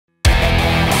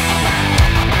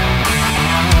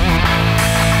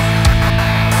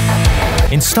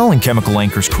Installing chemical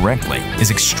anchors correctly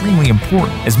is extremely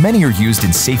important as many are used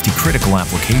in safety-critical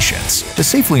applications. To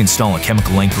safely install a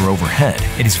chemical anchor overhead,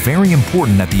 it is very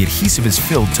important that the adhesive is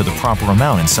filled to the proper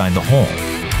amount inside the hole.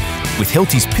 With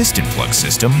Hilti's piston plug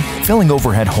system, filling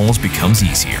overhead holes becomes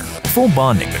easier. Full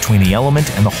bonding between the element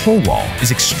and the hole wall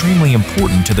is extremely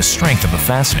important to the strength of the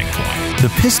fastening point. The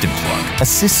piston plug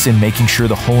assists in making sure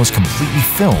the hole is completely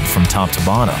filled from top to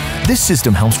bottom. This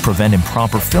system helps prevent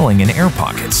improper filling in air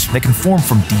pockets that can form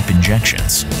from deep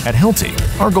injections. At Hilti,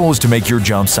 our goal is to make your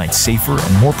job site safer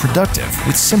and more productive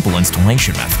with simple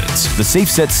installation methods. The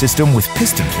SafeSet system with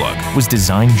piston plug was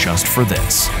designed just for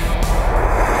this.